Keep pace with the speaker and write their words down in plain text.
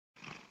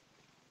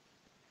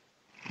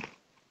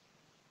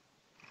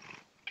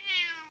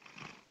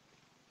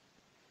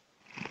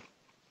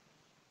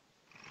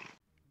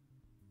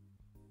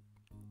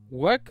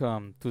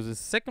Welcome to the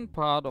second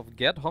part of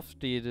Geert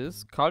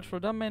Hofstede's Cultural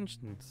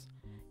Dimensions.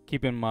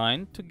 Keep in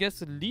mind to guess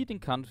the leading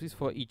countries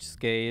for each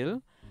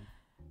scale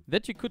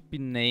that you could be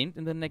named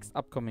in the next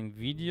upcoming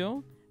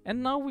video,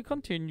 and now we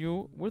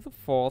continue with the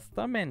fourth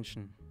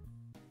dimension.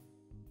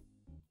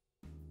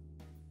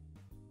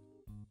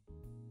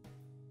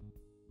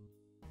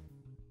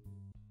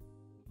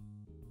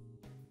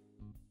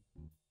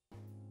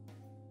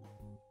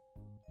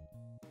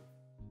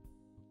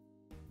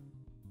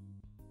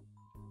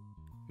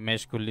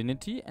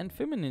 Masculinity and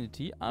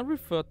femininity are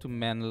referred to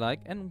manlike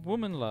and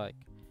womanlike.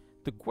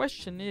 The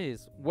question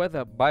is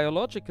whether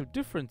biological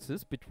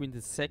differences between the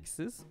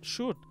sexes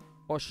should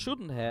or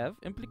shouldn't have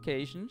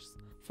implications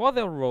for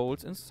their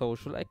roles in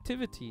social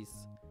activities.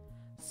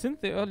 Since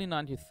the early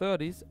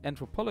 1930s,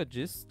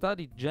 anthropologists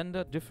studied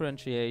gender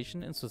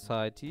differentiation in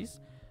societies,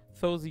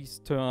 though these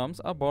terms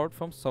are borrowed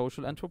from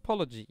social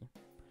anthropology.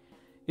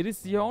 It is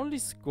the only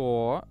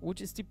score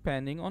which is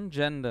depending on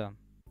gender.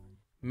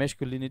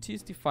 Masculinity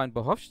is defined by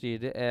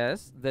Hofstede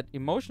as that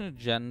emotional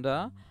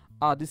gender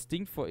are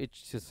distinct for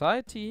each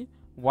society,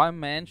 while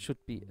men should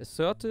be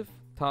assertive,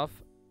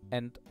 tough,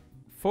 and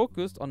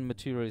focused on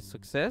material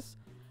success.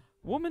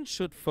 Women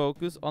should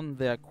focus on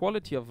their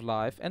quality of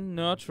life and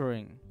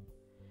nurturing.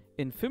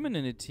 In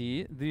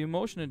femininity, the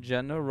emotional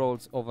gender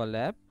roles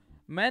overlap.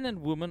 Men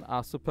and women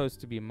are supposed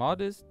to be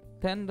modest,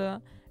 tender,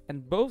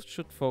 and both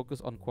should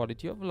focus on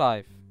quality of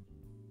life.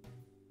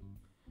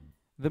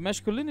 The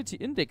Masculinity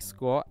Index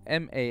score,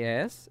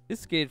 MAS, is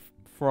scaled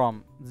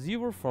from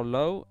 0 for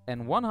low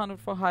and 100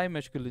 for high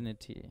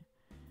masculinity.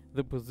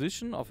 The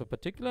position of a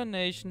particular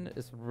nation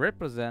is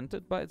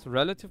represented by its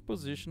relative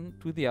position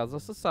to the other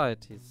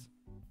societies.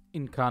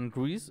 In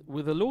countries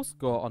with a low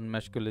score on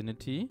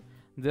masculinity,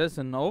 there is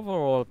an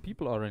overall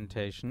people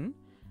orientation.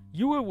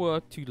 You will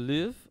work to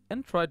live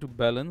and try to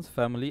balance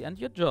family and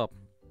your job.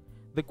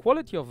 The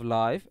quality of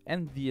life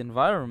and the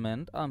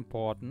environment are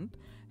important,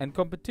 and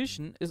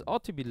competition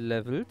ought to be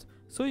leveled,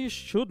 so you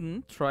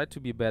shouldn't try to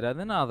be better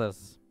than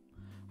others.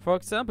 For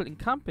example, in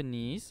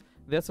companies,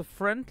 there's a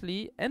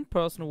friendly and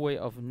personal way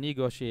of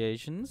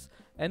negotiations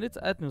and its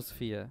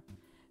atmosphere.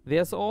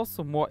 There's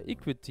also more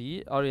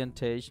equity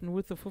orientation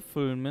with the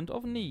fulfillment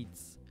of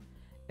needs.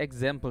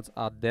 Examples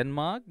are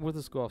Denmark with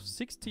a score of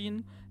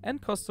 16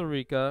 and Costa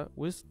Rica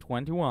with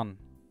 21.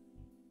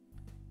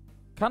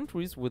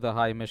 Countries with a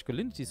high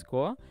masculinity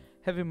score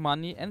have a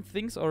money and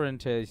things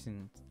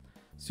orientation.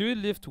 So you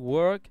live to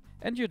work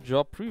and your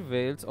job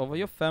prevails over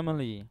your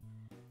family.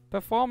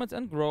 Performance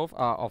and growth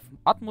are of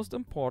utmost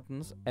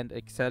importance, and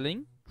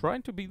excelling,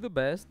 trying to be the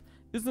best,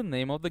 is the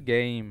name of the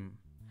game.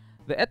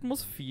 The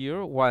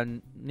atmosphere while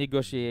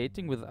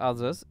negotiating with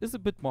others is a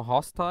bit more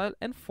hostile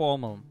and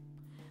formal.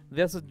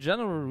 There's a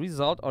general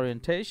result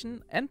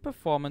orientation and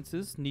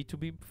performances need to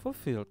be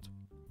fulfilled.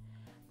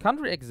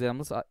 Country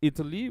examples are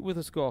Italy with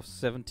a score of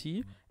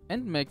 70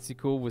 and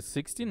Mexico with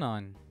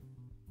 69.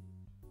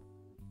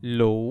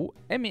 Low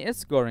MAS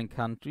scoring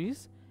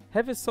countries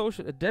have a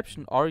social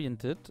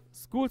adaptation-oriented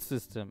school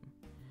system.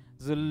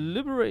 The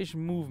liberation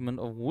movement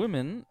of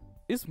women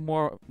is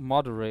more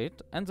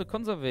moderate, and the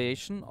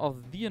conservation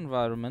of the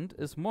environment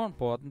is more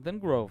important than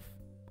growth.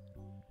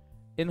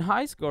 In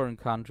high-scoring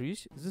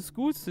countries, the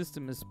school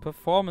system is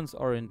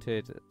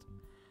performance-oriented.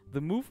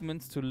 The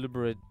movements to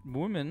liberate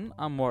women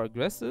are more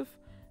aggressive.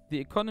 The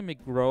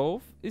economic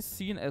growth is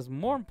seen as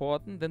more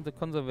important than the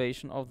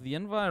conservation of the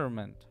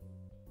environment.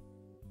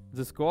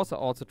 The scores are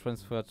also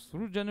transferred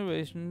through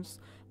generations,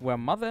 where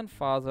mother and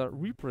father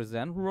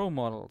represent role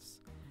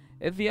models.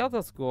 At the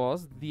other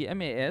scores, the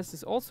MAS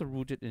is also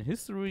rooted in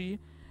history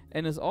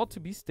and is ought to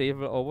be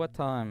stable over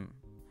time.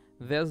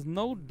 There's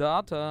no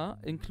data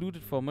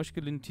included for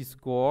masculinity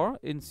score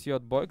in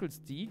Geert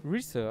Hofstede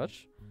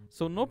research,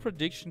 so no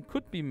prediction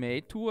could be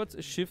made towards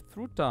a shift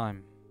through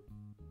time.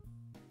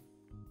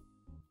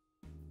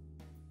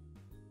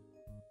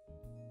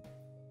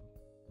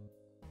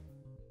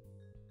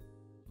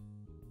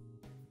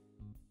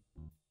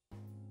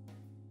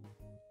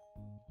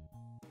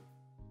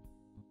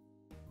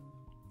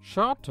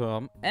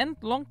 Short-term and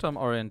long-term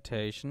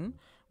orientation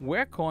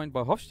were coined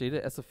by Hofstede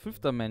as a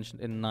fifth dimension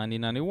in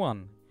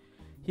 1991.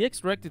 He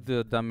extracted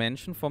the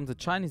dimension from the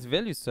Chinese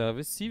Value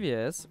Service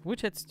 (CVS),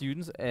 which had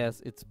students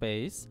as its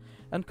base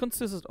and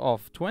consisted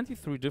of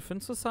 23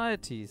 different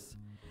societies.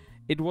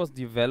 It was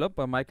developed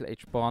by Michael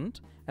H. Bond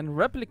and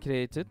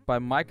replicated by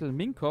Michael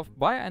Minkoff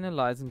by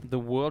analyzing the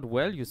World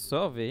Value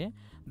Survey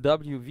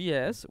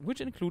 (WVS),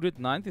 which included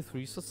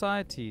 93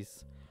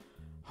 societies.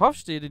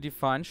 Hofstede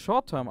defined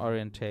short-term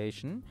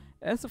orientation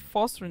as the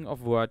fostering of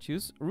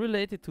virtues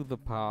related to the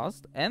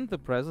past and the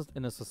present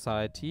in a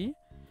society,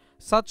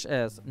 such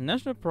as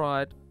national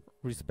pride,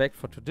 respect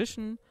for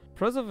tradition,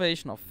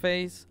 preservation of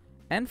faith,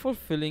 and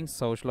fulfilling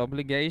social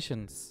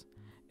obligations.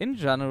 In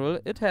general,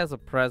 it has a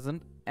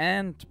present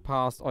and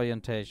past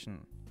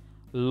orientation.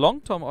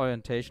 Long-term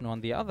orientation, on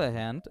the other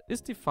hand,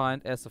 is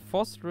defined as the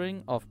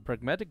fostering of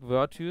pragmatic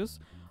virtues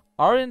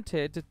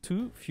orientated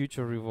to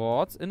future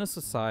rewards in a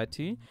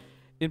society,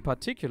 in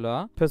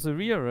particular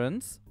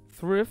perseverance,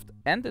 thrift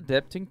and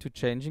adapting to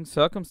changing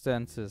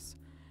circumstances.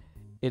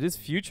 It is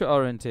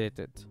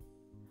future-orientated.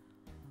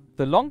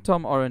 The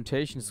long-term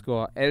orientation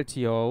score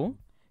LTO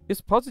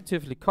is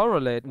positively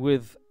correlated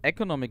with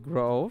economic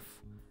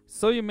growth,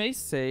 so you may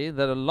say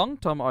that a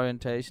long-term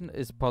orientation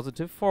is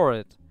positive for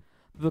it.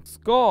 The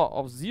score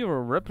of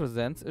 0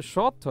 represents a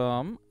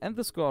short-term and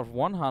the score of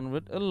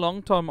 100 a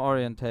long-term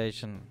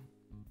orientation.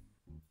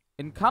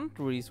 In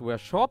countries where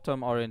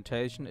short-term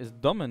orientation is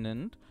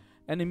dominant,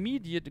 an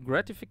immediate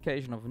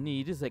gratification of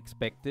need is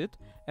expected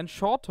and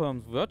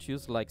short-term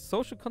virtues like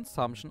social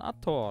consumption are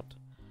taught.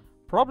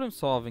 Problem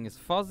solving is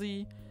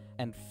fuzzy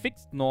and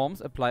fixed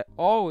norms apply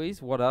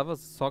always whatever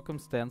the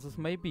circumstances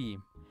may be.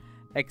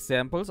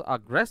 Examples are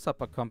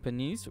grasshopper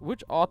companies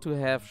which ought to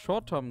have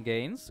short-term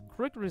gains,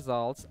 quick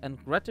results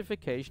and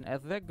gratification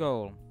as their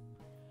goal.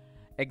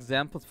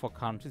 Examples for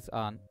countries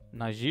are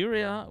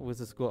Nigeria with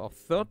a score of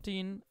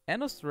 13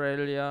 and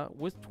Australia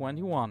with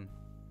 21.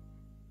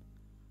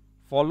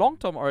 For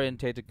long-term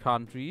orientated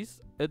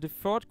countries, a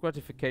deferred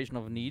gratification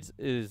of needs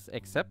is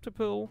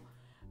acceptable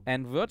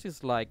and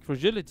virtues like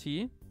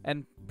fragility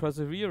and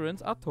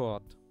perseverance are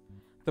taught.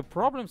 The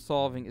problem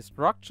solving is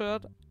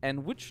structured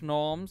and which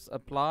norms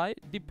apply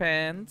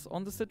depends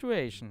on the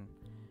situation.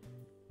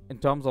 In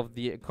terms of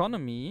the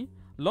economy,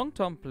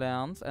 long-term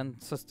plans and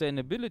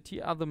sustainability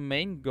are the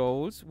main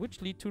goals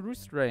which lead to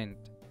restraint.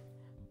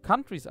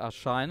 Countries are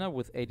China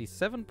with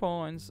 87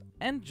 points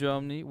and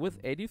Germany with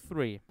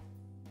 83.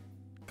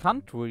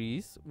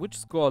 Countries which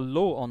score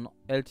low on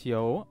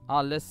LTO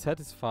are less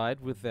satisfied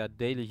with their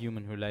daily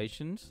human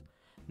relations.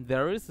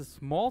 There is a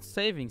small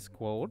savings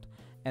quote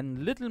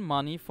and little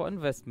money for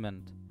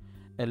investment.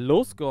 A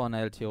low score on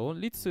LTO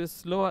leads to a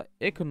slower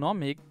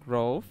economic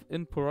growth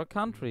in poorer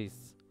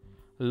countries.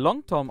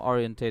 Long-term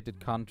orientated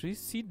countries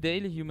see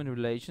daily human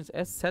relations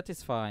as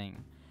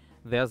satisfying.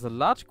 There's a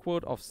large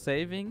quote of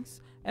savings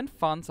and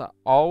funds are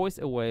always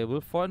available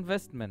for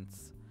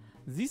investments.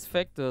 These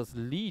factors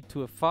lead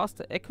to a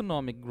faster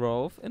economic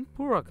growth in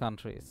poorer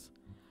countries.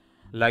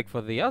 Like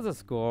for the other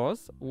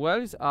scores,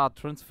 values are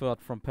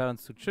transferred from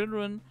parents to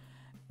children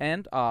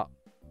and are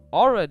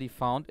already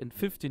found in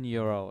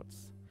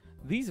 15-year-olds.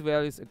 These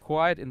values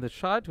acquired in the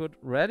childhood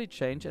rarely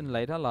change in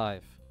later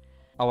life.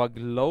 Our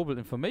global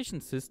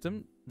information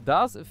system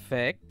does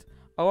affect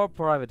our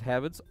private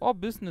habits or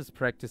business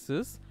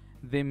practices.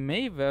 They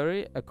may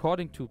vary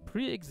according to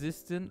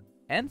pre-existing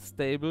and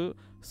stable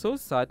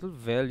societal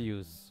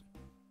values.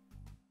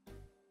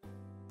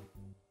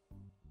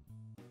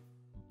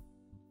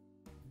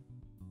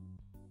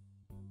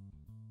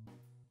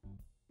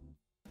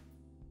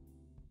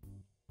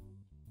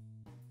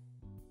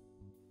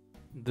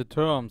 The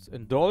terms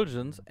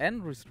indulgence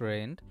and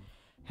restraint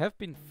have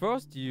been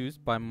first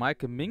used by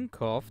Michael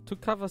Minkoff to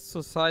cover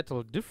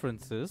societal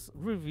differences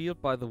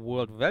revealed by the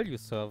World Value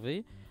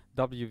Survey,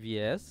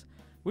 WVS,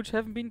 which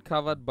haven't been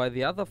covered by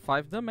the other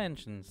 5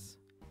 dimensions.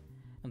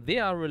 They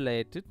are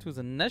related to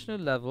the national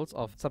levels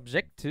of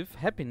subjective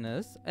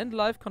happiness and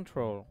life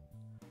control.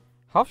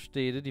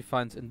 Hofstede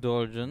defines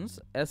indulgence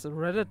as a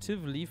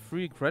relatively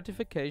free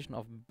gratification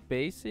of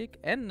basic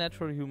and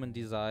natural human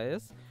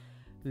desires,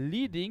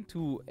 leading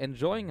to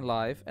enjoying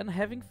life and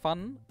having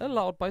fun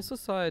allowed by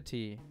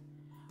society.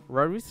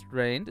 Where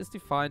restraint is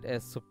defined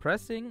as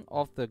suppressing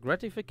of the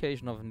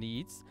gratification of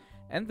needs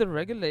and the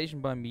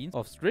regulation by means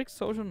of strict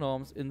social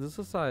norms in the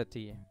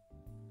society.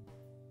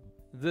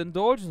 The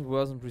Indulgence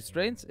versus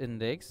Restraints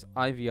Index,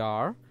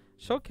 IVR,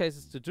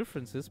 showcases the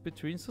differences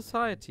between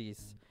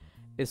societies.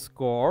 A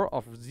score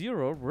of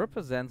 0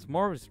 represents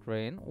more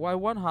restraint, while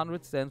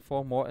 100 stands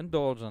for more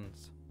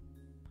indulgence.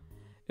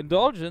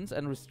 Indulgence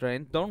and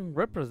restraint don't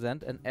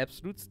represent an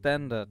absolute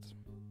standard.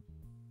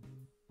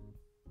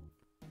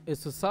 A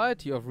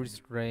society of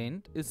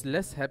restraint is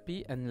less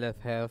happy and less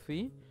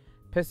healthy.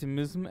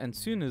 Pessimism and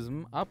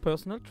cynicism are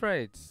personal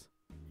traits.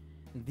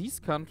 These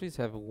countries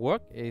have a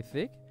work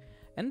ethic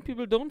and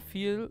people don't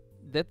feel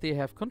that they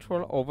have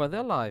control over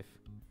their life.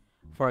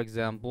 For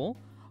example,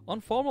 on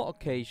formal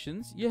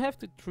occasions you have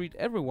to treat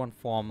everyone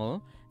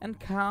formal and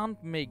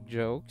can't make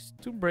jokes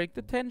to break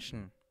the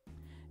tension.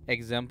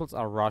 Examples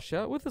are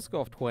Russia with a score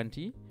of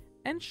 20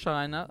 and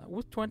China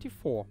with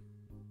 24.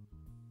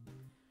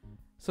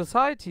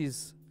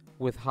 Societies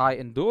with high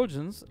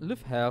indulgence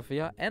live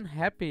healthier and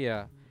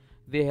happier.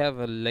 They have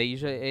a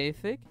leisure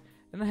ethic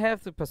and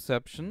have the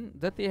perception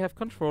that they have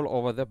control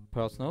over their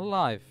personal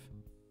life.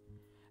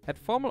 At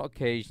formal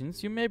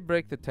occasions you may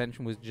break the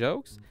tension with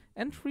jokes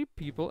and treat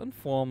people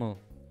informal.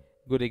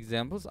 Good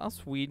examples are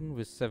Sweden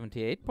with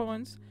 78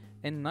 points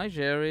and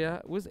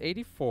Nigeria with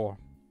 84.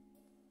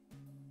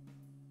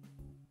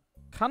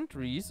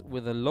 Countries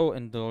with a low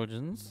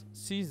indulgence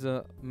see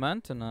the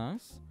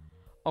maintenance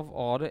of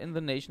order in the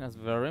nation as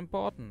very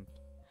important.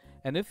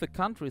 And if the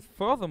country is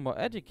furthermore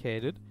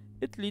educated,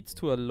 it leads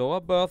to a lower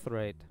birth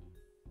rate.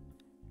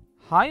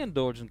 High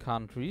indulgent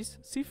countries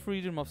see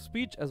freedom of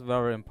speech as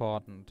very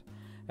important.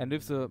 And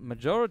if the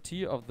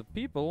majority of the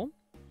people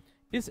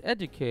is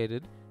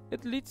educated,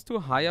 it leads to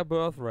higher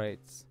birth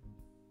rates.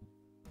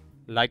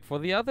 Like for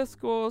the other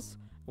scores,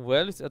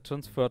 values are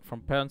transferred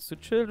from parents to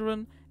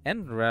children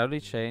and rarely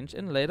change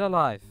in later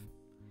life.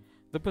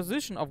 The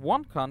position of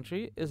one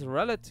country is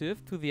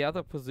relative to the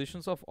other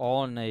positions of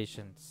all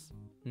nations.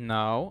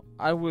 Now,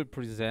 I will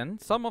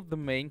present some of the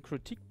main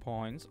critique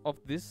points of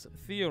this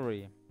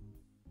theory.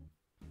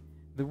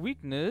 The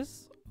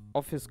weakness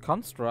of his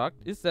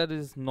construct is that it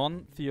is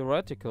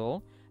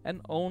non-theoretical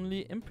and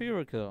only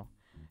empirical.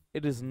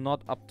 It is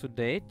not up to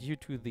date due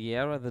to the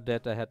era the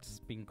data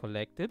has been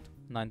collected,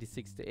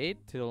 1968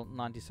 till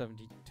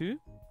 1972.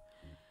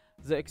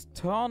 The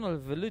external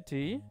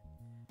validity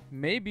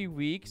may be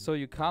weak, so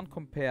you can't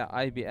compare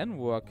IBN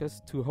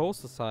workers to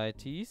host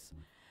societies,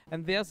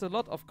 and there's a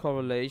lot of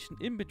correlation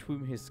in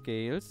between his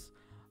scales,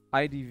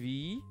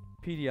 IDV,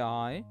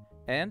 PDI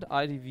and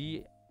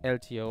IDV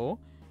LTO,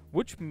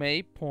 which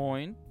may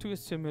point to a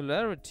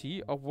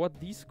similarity of what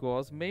these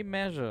scores may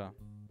measure.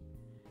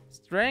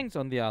 Strength,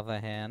 on the other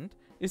hand,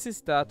 is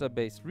his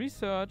database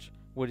research,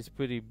 which is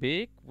pretty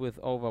big with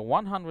over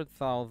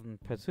 100,000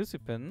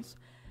 participants,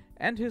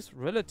 and his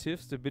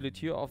relative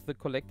stability of the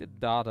collected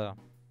data.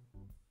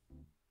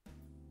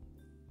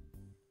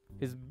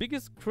 His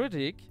biggest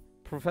critic,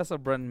 Professor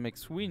Brendan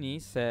McSweeney,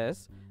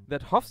 says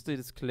that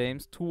Hofstede's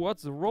claims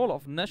towards the role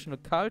of national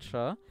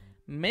culture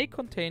may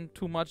contain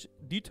too much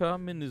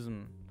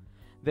determinism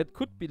that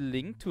could be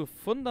linked to a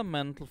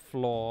fundamental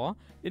flaw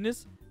in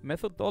his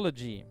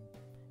methodology.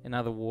 In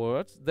other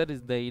words, that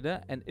his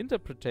data and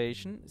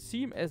interpretation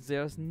seem as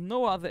there is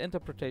no other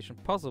interpretation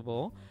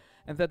possible,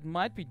 and that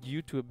might be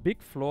due to a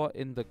big flaw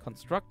in the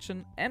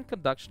construction and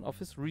conduction of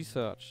his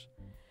research.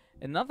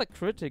 Another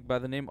critic by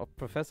the name of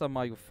Professor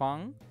Mayu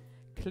Fang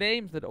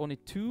claims that only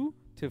 2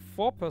 to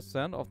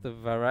 4% of the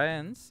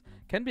variance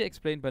can be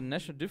explained by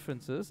national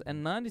differences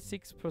and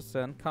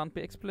 96% can't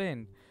be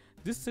explained.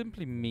 This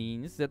simply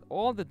means that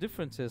all the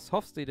differences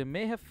Hofstede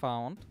may have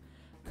found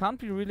can't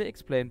be really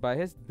explained by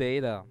his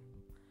data.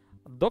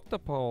 Dr.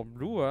 Paul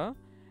Brewer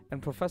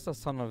and Professor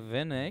Sandra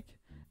Wenig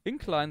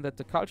incline that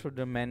the cultural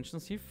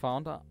dimensions he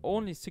found are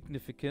only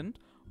significant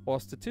or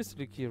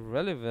statistically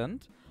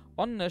relevant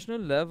on national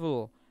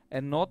level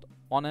and not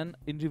on an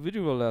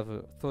individual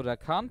level, so there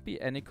can't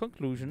be any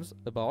conclusions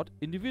about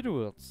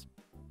individuals.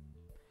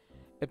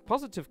 A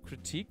positive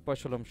critique by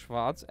Shalom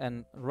Schwartz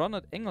and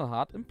Ronald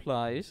Engelhardt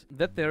implies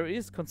that there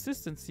is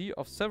consistency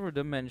of several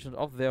dimensions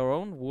of their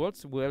own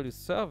world's value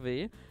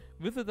survey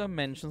with the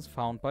dimensions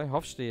found by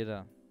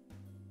Hofstede.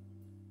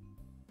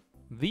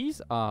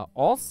 These are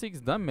all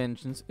 6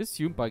 dimensions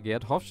assumed by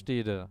Geert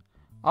Hofstede.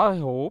 I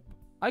hope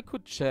I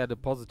could shed a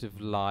positive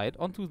light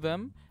onto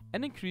them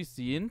and increase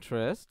the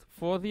interest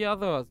for the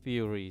other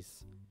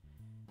theories.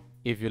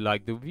 If you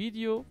liked the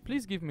video,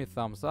 please give me a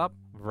thumbs up,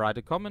 write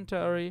a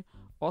commentary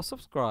or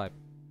subscribe.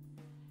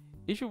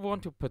 If you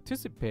want to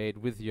participate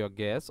with your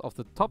guess of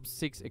the top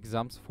 6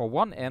 exams for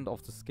one end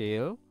of the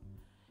scale,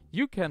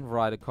 you can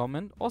write a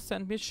comment or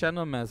send me a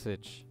channel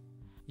message.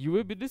 You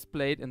will be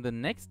displayed in the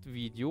next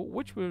video,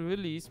 which will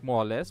release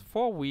more or less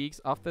 4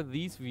 weeks after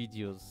these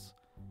videos.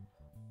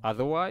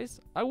 Otherwise,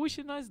 I wish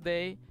you a nice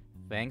day,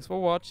 thanks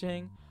for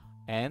watching,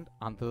 and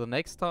until the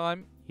next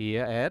time,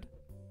 here at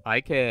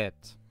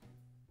ICAT.